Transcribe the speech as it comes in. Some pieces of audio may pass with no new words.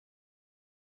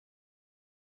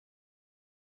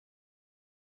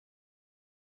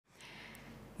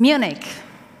Munich,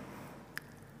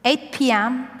 8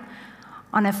 p.m.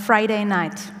 on a Friday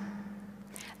night.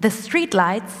 The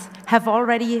streetlights have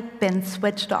already been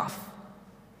switched off.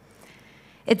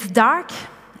 It's dark,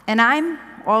 and I'm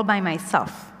all by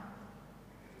myself.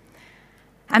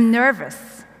 I'm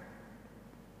nervous.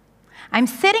 I'm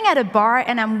sitting at a bar,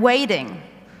 and I'm waiting.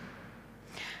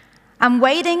 I'm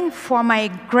waiting for my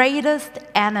greatest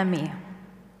enemy,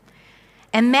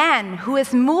 a man who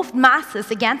has moved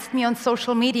masses against me on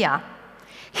social media.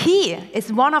 He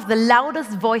is one of the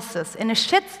loudest voices in a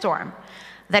shitstorm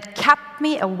that kept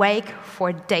me awake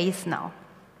for days now.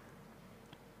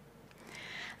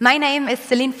 My name is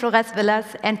Céline Flores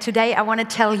Willers, and today I want to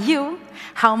tell you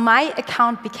how my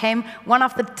account became one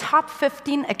of the top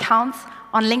 15 accounts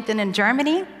on LinkedIn in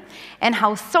Germany, and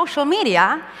how social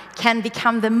media can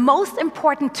become the most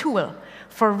important tool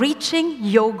for reaching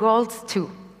your goals too.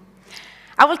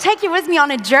 I will take you with me on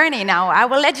a journey now. I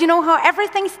will let you know how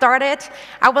everything started.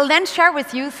 I will then share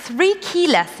with you 3 key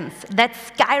lessons that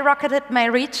skyrocketed my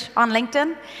reach on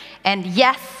LinkedIn. And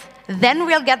yes, then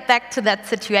we'll get back to that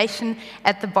situation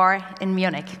at the bar in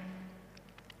Munich.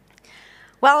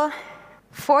 Well,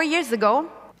 4 years ago,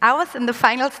 I was in the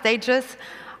final stages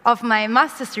of my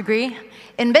master's degree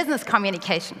in business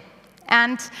communication.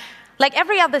 And like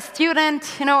every other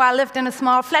student, I lived in a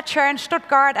small flat share in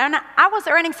Stuttgart, and I was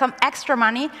earning some extra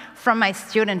money from my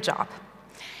student job.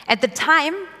 At the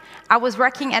time, I was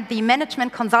working at the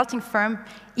management consulting firm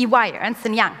EY, Ernst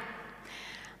 & Young.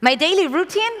 My daily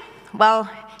routine? Well,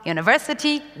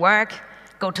 university, work,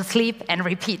 go to sleep, and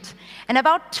repeat. And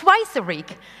about twice a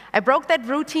week, I broke that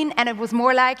routine, and it was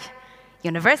more like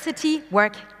university,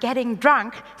 work, getting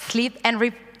drunk, sleep, and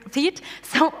repeat.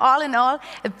 So all in all,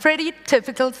 a pretty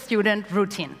typical student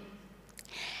routine.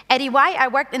 At EY, I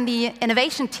worked in the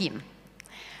innovation team.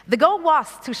 The goal was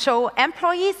to show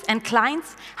employees and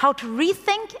clients how to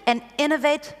rethink and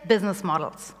innovate business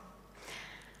models.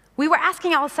 We were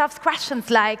asking ourselves questions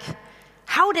like,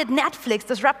 how did Netflix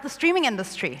disrupt the streaming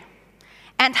industry?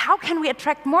 And how can we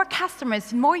attract more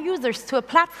customers, more users to a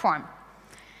platform?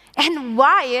 And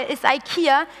why is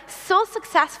IKEA so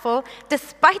successful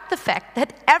despite the fact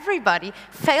that everybody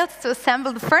fails to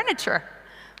assemble the furniture?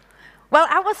 Well,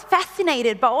 I was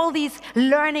fascinated by all these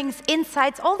learnings,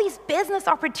 insights, all these business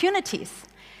opportunities.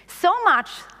 So much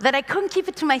that I couldn't keep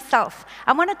it to myself.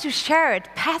 I wanted to share it,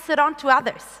 pass it on to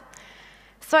others.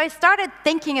 So I started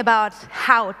thinking about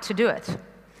how to do it.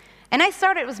 And I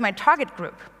started with my target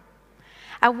group.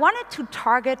 I wanted to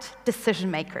target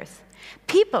decision makers.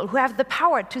 People who have the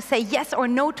power to say yes or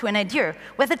no to an idea,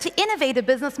 whether to innovate a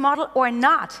business model or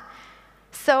not.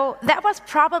 So that was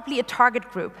probably a target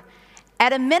group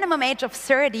at a minimum age of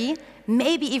 30,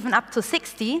 maybe even up to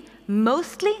 60,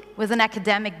 mostly with an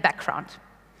academic background.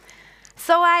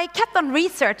 So I kept on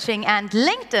researching, and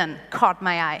LinkedIn caught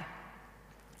my eye.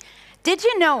 Did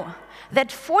you know that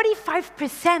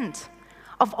 45%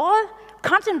 of all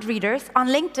content readers on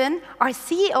LinkedIn are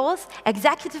CEOs,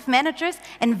 executive managers,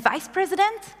 and vice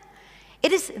presidents?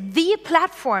 It is the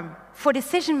platform for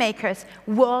decision makers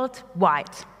worldwide.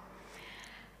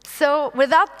 So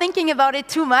without thinking about it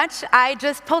too much, I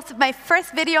just posted my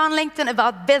first video on LinkedIn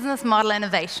about business model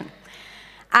innovation.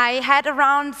 I had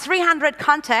around 300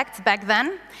 contacts back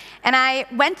then, and I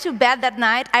went to bed that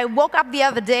night. I woke up the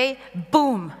other day,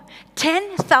 boom,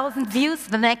 10,000 views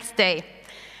the next day.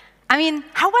 I mean,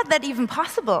 how was that even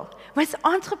possible? With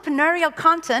entrepreneurial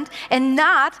content and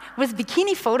not with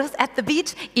bikini photos at the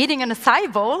beach eating an acai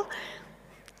bowl.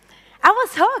 I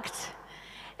was hooked.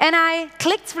 And I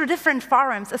clicked through different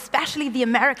forums, especially the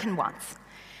American ones.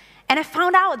 And I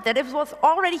found out that it was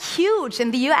already huge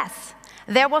in the US.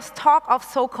 There was talk of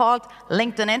so-called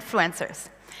LinkedIn influencers.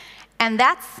 And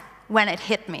that's when it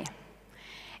hit me.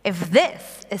 If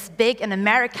this is big in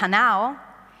America now,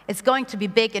 it's going to be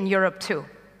big in Europe too.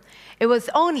 It was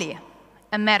only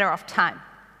a matter of time.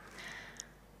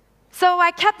 So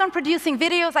I kept on producing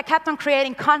videos, I kept on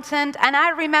creating content, and I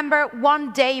remember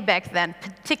one day back then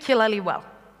particularly well.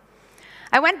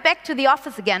 I went back to the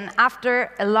office again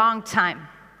after a long time.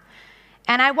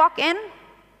 And I walk in,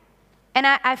 and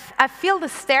I feel the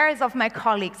stares of my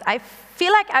colleagues. I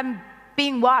feel like I'm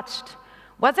being watched.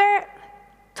 Was there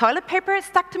toilet paper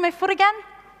stuck to my foot again?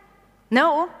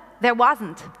 No, there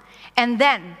wasn't. And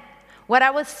then, what I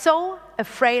was so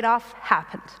afraid of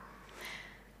happened.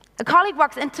 A colleague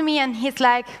walks into me and he's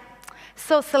like,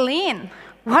 "So Céline,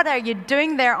 what are you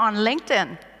doing there on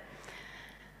LinkedIn?"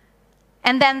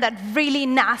 And then that really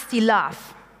nasty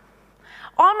laugh.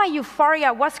 All my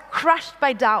euphoria was crushed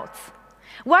by doubts.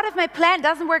 What if my plan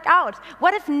doesn't work out?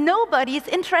 What if nobody is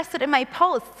interested in my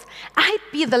posts? I'd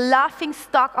be the laughing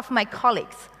stock of my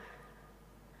colleagues.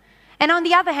 And on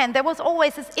the other hand, there was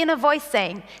always this inner voice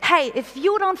saying, hey, if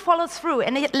you don't follow through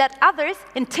and let others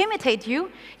intimidate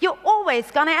you, you're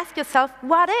always going to ask yourself,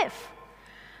 what if?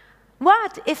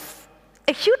 What if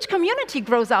a huge community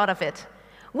grows out of it?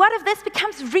 What if this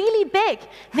becomes really big,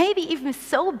 maybe even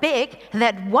so big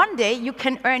that one day you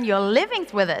can earn your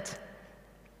livings with it?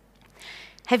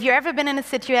 Have you ever been in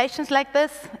situations like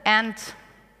this, and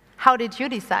how did you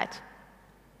decide?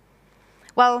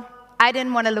 Well, I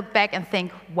didn't want to look back and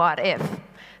think, what if?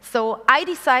 So I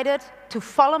decided to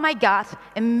follow my gut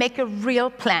and make a real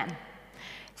plan.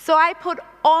 So I put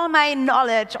all my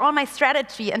knowledge, all my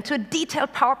strategy into a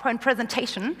detailed PowerPoint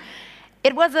presentation.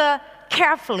 It was a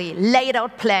carefully laid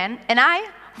out plan, and I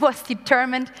was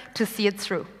determined to see it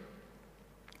through.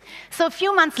 So a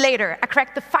few months later, I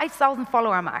cracked the 5,000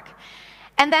 follower mark.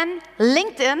 And then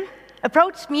LinkedIn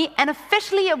approached me and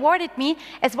officially awarded me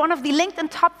as one of the LinkedIn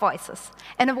Top Voices,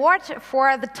 an award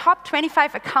for the top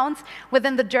 25 accounts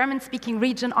within the German-speaking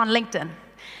region on LinkedIn.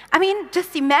 I mean,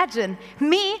 just imagine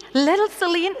me, little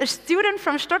Céline, a student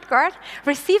from Stuttgart,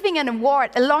 receiving an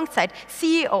award alongside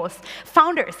CEOs,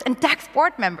 founders, and DAX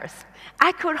board members.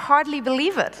 I could hardly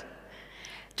believe it.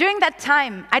 During that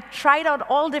time, I tried out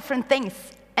all different things,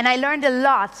 and I learned a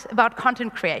lot about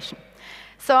content creation.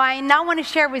 So I now want to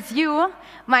share with you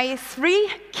my 3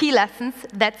 key lessons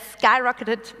that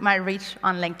skyrocketed my reach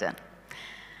on LinkedIn.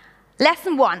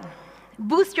 Lesson 1,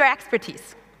 boost your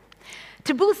expertise.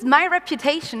 To boost my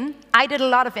reputation, I did a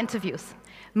lot of interviews,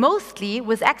 mostly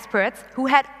with experts who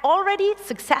had already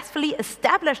successfully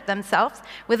established themselves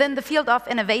within the field of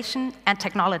innovation and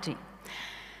technology.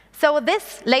 So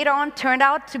this later on turned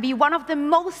out to be one of the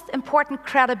most important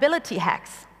credibility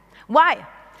hacks. Why?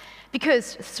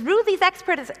 Because through these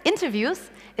expert interviews,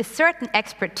 a certain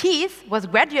expertise was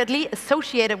gradually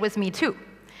associated with me too.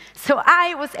 So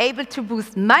I was able to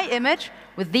boost my image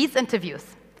with these interviews.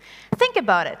 Think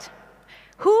about it.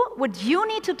 Who would you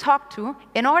need to talk to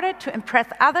in order to impress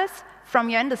others from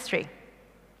your industry?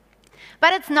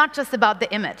 But it's not just about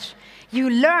the image. You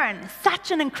learn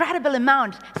such an incredible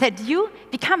amount that you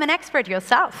become an expert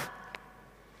yourself.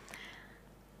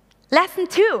 Lesson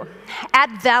 2,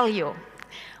 add value.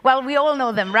 Well, we all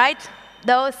know them, right?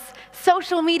 Those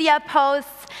social media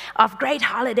posts of great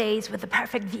holidays with the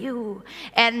perfect view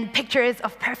and pictures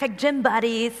of perfect gym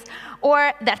buddies,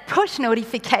 or that push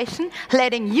notification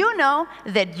letting you know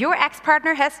that your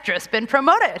ex-partner has just been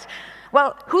promoted.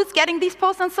 Well, who's getting these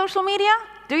posts on social media?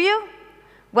 Do you?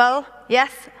 Well,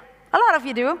 yes, a lot of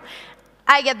you do.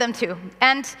 I get them too.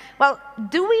 And, well,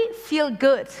 do we feel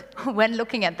good when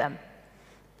looking at them?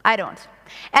 I don't.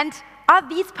 And are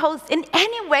these posts in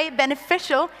any way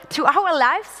beneficial to our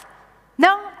lives?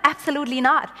 No, absolutely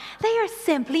not. They are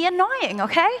simply annoying,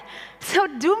 okay? So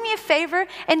do me a favor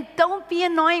and don't be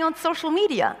annoying on social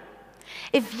media.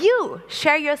 If you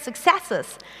share your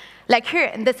successes, like here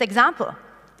in this example,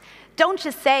 don't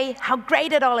just say how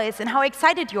great it all is and how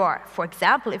excited you are. For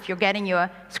example, if you're getting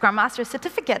your Scrum Master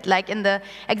certificate, like in the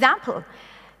example,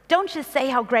 don't just say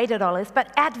how great it all is,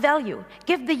 but add value.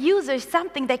 Give the users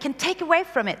something they can take away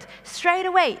from it straight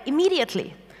away,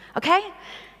 immediately, okay?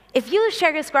 If you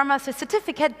share your Scrum Master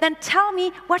certificate, then tell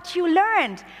me what you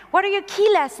learned. What are your key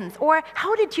lessons? Or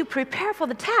how did you prepare for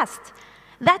the test?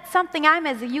 That's something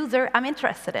as a user, I'm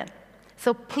interested in.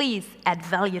 So please add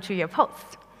value to your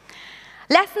post.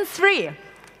 Lesson 3.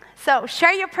 So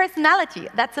share your personality.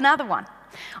 That's another one.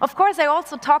 Of course, I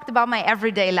also talked about my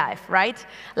everyday life, right?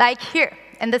 Like here,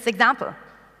 in this example.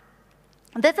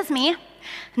 This is me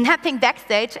napping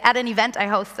backstage at an event I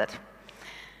hosted.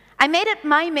 I made it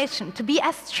my mission to be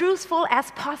as truthful as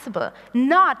possible,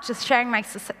 not just sharing my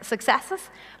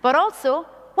successes, but also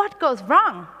what goes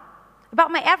wrong about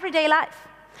my everyday life.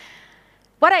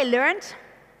 What I learned?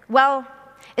 Well,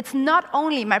 it's not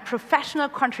only my professional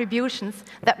contributions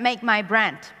that make my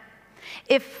brand.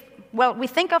 Well, we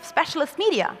think of specialist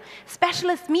media.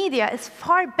 Specialist media is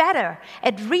far better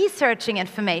at researching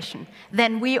information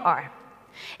than we are.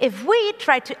 If we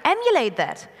try to emulate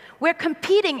that, we're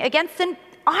competing against an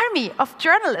army of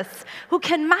journalists who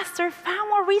can master far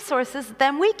more resources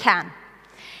than we can.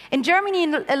 In Germany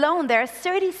alone, there are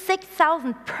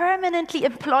 36,000 permanently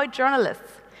employed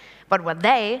journalists. But what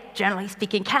they, generally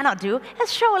speaking, cannot do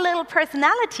is show a little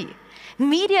personality.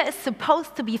 Media is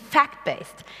supposed to be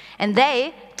fact-based, and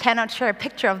they cannot share a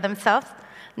picture of themselves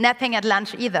napping at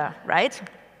lunch either, right?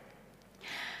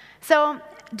 So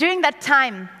during that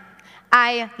time,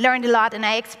 I learned a lot and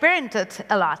I experienced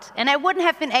a lot. And I wouldn't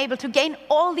have been able to gain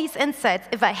all these insights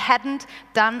if I hadn't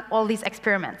done all these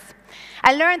experiments.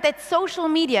 I learned that social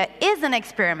media is an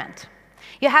experiment.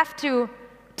 You have to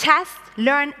test,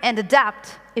 learn, and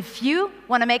adapt if you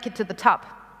want to make it to the top.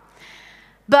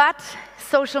 But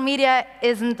social media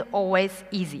isn't always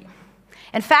easy.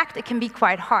 In fact, it can be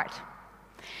quite hard.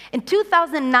 In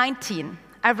 2019,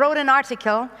 I wrote an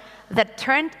article that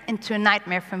turned into a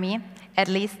nightmare for me, at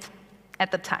least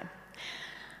at the time.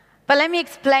 But let me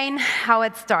explain how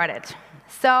it started.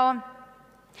 So,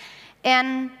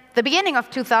 in the beginning of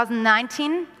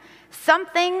 2019,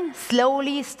 something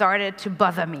slowly started to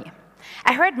bother me.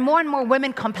 I heard more and more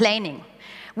women complaining.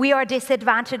 We are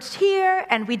disadvantaged here,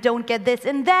 and we don't get this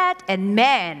and that, and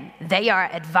men, they are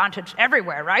advantaged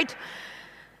everywhere, right?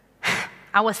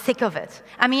 I was sick of it.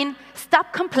 I mean,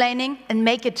 stop complaining and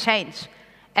make a change.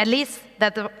 At least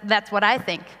that's what I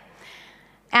think.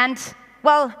 And,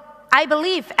 well, I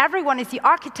believe everyone is the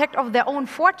architect of their own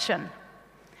fortune.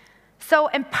 So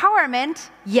empowerment,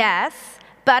 yes,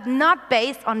 but not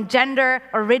based on gender,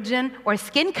 origin, or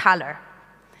skin color.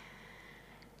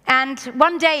 And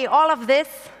one day, all of this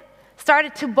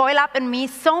started to boil up in me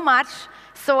so much,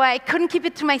 so I couldn't keep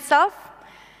it to myself,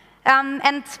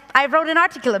 and I wrote an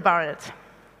article about it.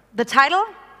 The title?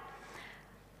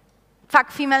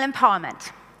 Fuck Female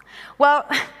Empowerment. Well,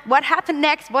 what happened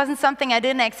next wasn't something I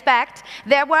didn't expect.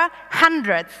 There were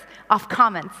hundreds of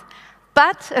comments,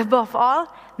 but above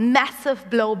all, massive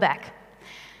blowback.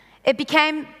 It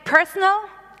became personal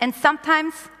and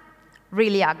sometimes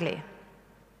really ugly.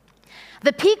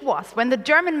 The peak was when the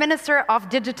German Minister of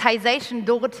Digitization,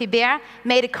 Dorothee Bär,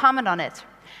 made a comment on it.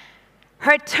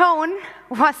 Her tone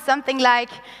was something like,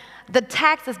 the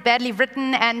text is badly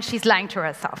written and she's lying to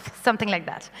herself, something like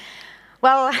that.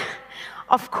 Well,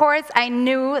 of course, I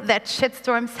knew that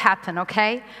shitstorms happen,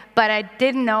 okay? But I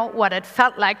didn't know what it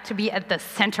felt like to be at the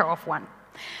center of one.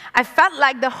 I felt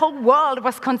like the whole world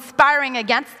was conspiring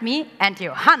against me, and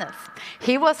Johannes,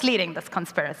 he was leading this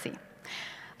conspiracy.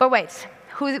 But wait.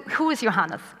 Who is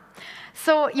Johannes?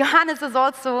 So Johannes is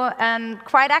also a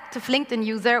quite active LinkedIn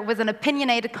user with an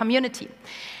opinionated community.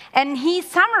 And he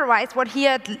summarized what he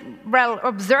had, well,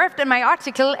 observed in my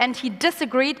article, and he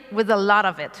disagreed with a lot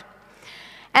of it.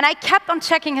 And I kept on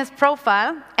checking his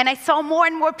profile, and I saw more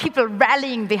and more people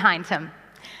rallying behind him.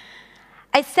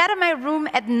 I sat in my room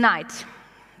at night,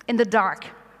 in the dark,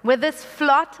 with this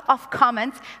flood of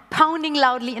comments pounding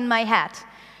loudly in my head.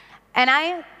 And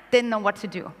I didn't know what to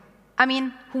do. I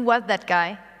mean, who was that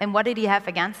guy, and what did he have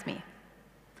against me?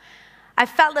 I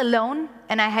felt alone,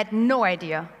 and I had no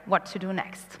idea what to do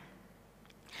next.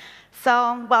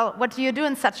 So, well, what do you do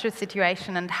in such a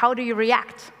situation, and how do you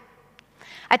react?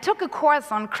 I took a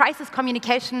course on crisis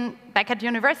communication back at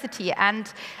university,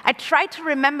 and I tried to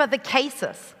remember the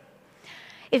cases.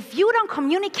 If you don't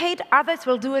communicate, others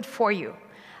will do it for you.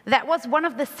 That was one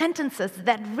of the sentences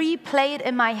that replayed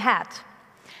in my head.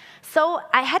 So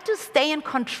I had to stay in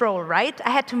control, right? I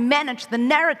had to manage the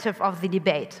narrative of the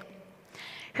debate.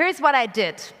 Here's what I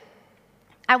did.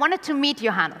 I wanted to meet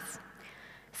Johannes.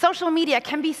 Social media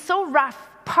can be so rough,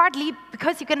 partly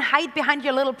because you can hide behind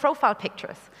your little profile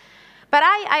pictures. But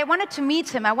I wanted to meet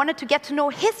him. I wanted to get to know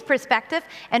his perspective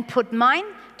and put mine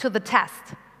to the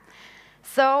test.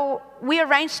 So we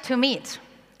arranged to meet.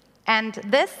 And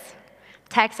this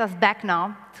takes us back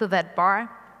now to that bar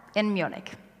in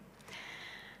Munich.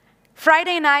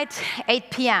 Friday night, 8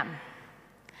 p.m.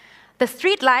 The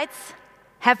street lights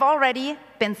have already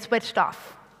been switched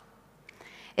off.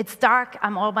 It's dark,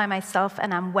 I'm all by myself,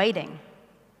 and I'm waiting.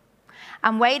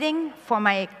 I'm waiting for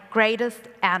my greatest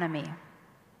enemy.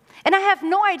 And I have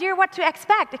no idea what to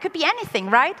expect. It could be anything,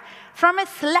 right? From a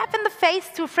slap in the face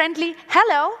to a friendly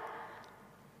hello.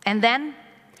 And then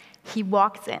he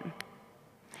walks in.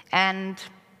 And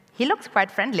he looks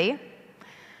quite friendly.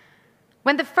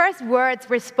 When the first words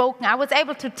were spoken, I was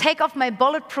able to take off my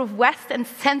bulletproof vest and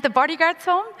send the bodyguards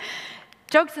home.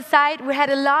 Jokes aside, we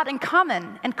had a lot in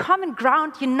common, and common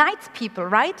ground unites people,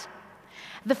 right?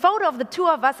 The photo of the two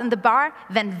of us in the bar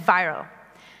went viral.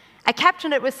 I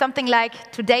captioned it with something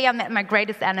like, "Today I met my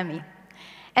greatest enemy."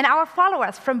 And our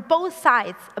followers from both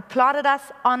sides applauded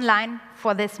us online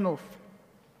for this move.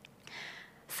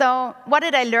 So what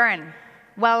did I learn?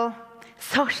 Well,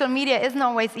 social media isn't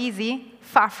always easy.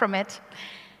 Far from it.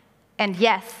 And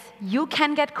yes, you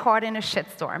can get caught in a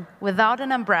shitstorm without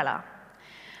an umbrella.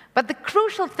 But the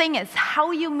crucial thing is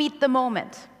how you meet the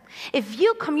moment. If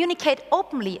you communicate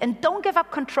openly and don't give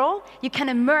up control, you can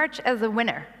emerge as a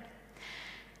winner.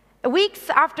 Weeks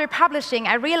after publishing,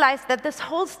 I realized that this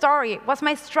whole story was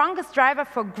my strongest driver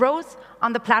for growth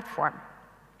on the platform.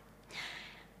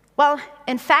 Well,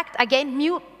 in fact, I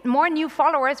gained more new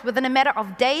followers within a matter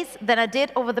of days than I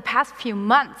did over the past few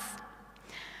months.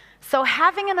 So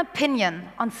having an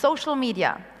opinion on social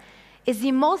media is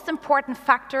the most important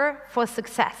factor for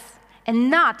success, and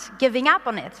not giving up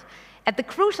on it at the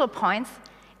crucial points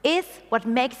is what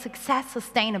makes success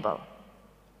sustainable.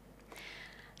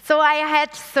 So I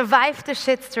had survived the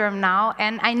shitstorm now,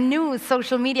 and I knew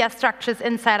social media structures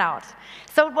inside out.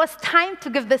 So it was time to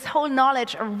give this whole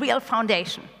knowledge a real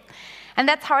foundation. And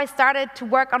that's how I started to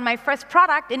work on my first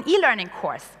product, an e-learning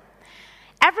course.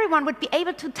 Everyone would be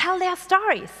able to tell their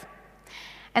stories.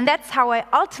 And that's how I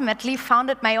ultimately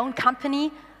founded my own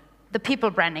company, the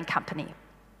People Branding Company.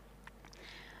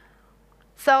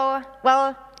 So,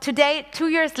 well, today, 2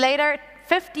 years later,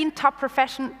 15 top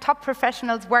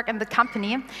professionals work in the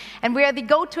company, and we are the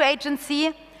go-to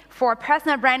agency for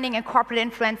personal branding and corporate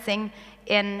influencing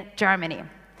in Germany.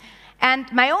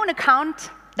 And my own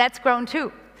account, that's grown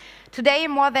too. Today,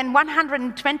 more than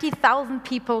 120,000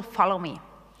 people follow me.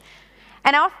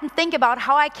 And I often think about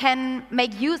how I can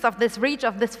make use of this reach,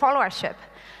 of this followership,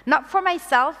 not for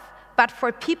myself, but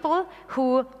for people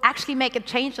who actually make a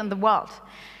change in the world.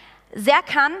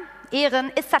 Serkan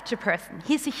Eren is such a person.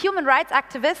 He's a human rights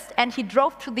activist, and he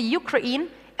drove to the Ukraine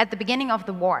at the beginning of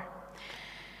the war.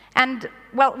 And,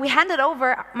 well, we handed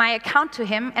over my account to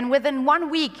him, and within 1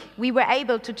 week, we were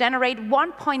able to generate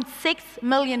 1.6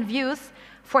 million views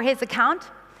for his account,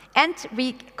 and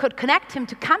we could connect him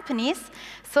to companies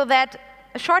so that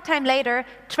a short time later,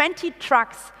 20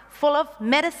 trucks full of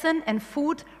medicine and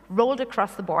food rolled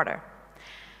across the border.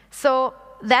 So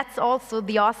that's also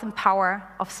the awesome power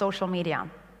of social media.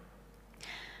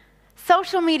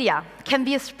 Social media can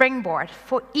be a springboard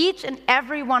for each and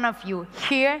every one of you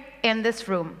here in this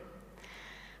room.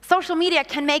 Social media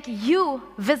can make you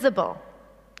visible.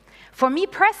 For me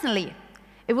personally,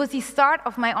 it was the start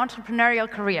of my entrepreneurial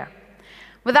career.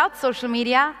 Without social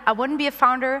media, I wouldn't be a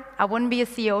founder, I wouldn't be a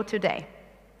CEO today.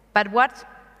 But what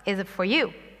is it for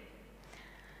you?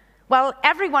 Well,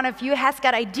 every one of you has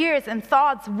got ideas and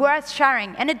thoughts worth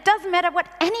sharing, and it doesn't matter what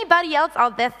anybody else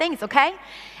out there thinks, okay?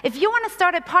 If you want to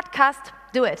start a podcast,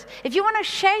 do it. If you want to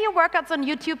share your workouts on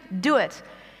YouTube, do it.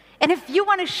 And if you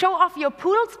want to show off your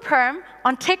poodle's perm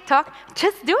on TikTok,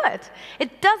 just do it.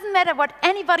 It doesn't matter what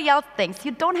anybody else thinks.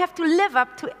 You don't have to live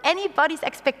up to anybody's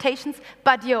expectations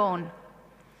but your own.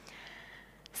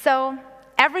 So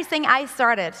everything I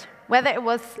started, whether it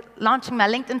was launching my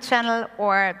LinkedIn channel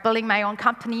or building my own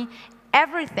company,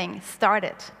 everything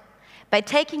started by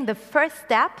taking the first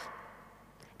step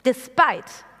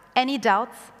despite any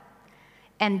doubts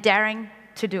and daring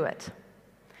to do it.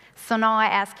 So now I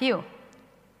ask you,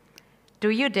 do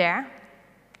you dare?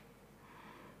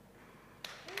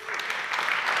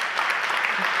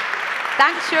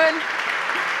 Dankeschön.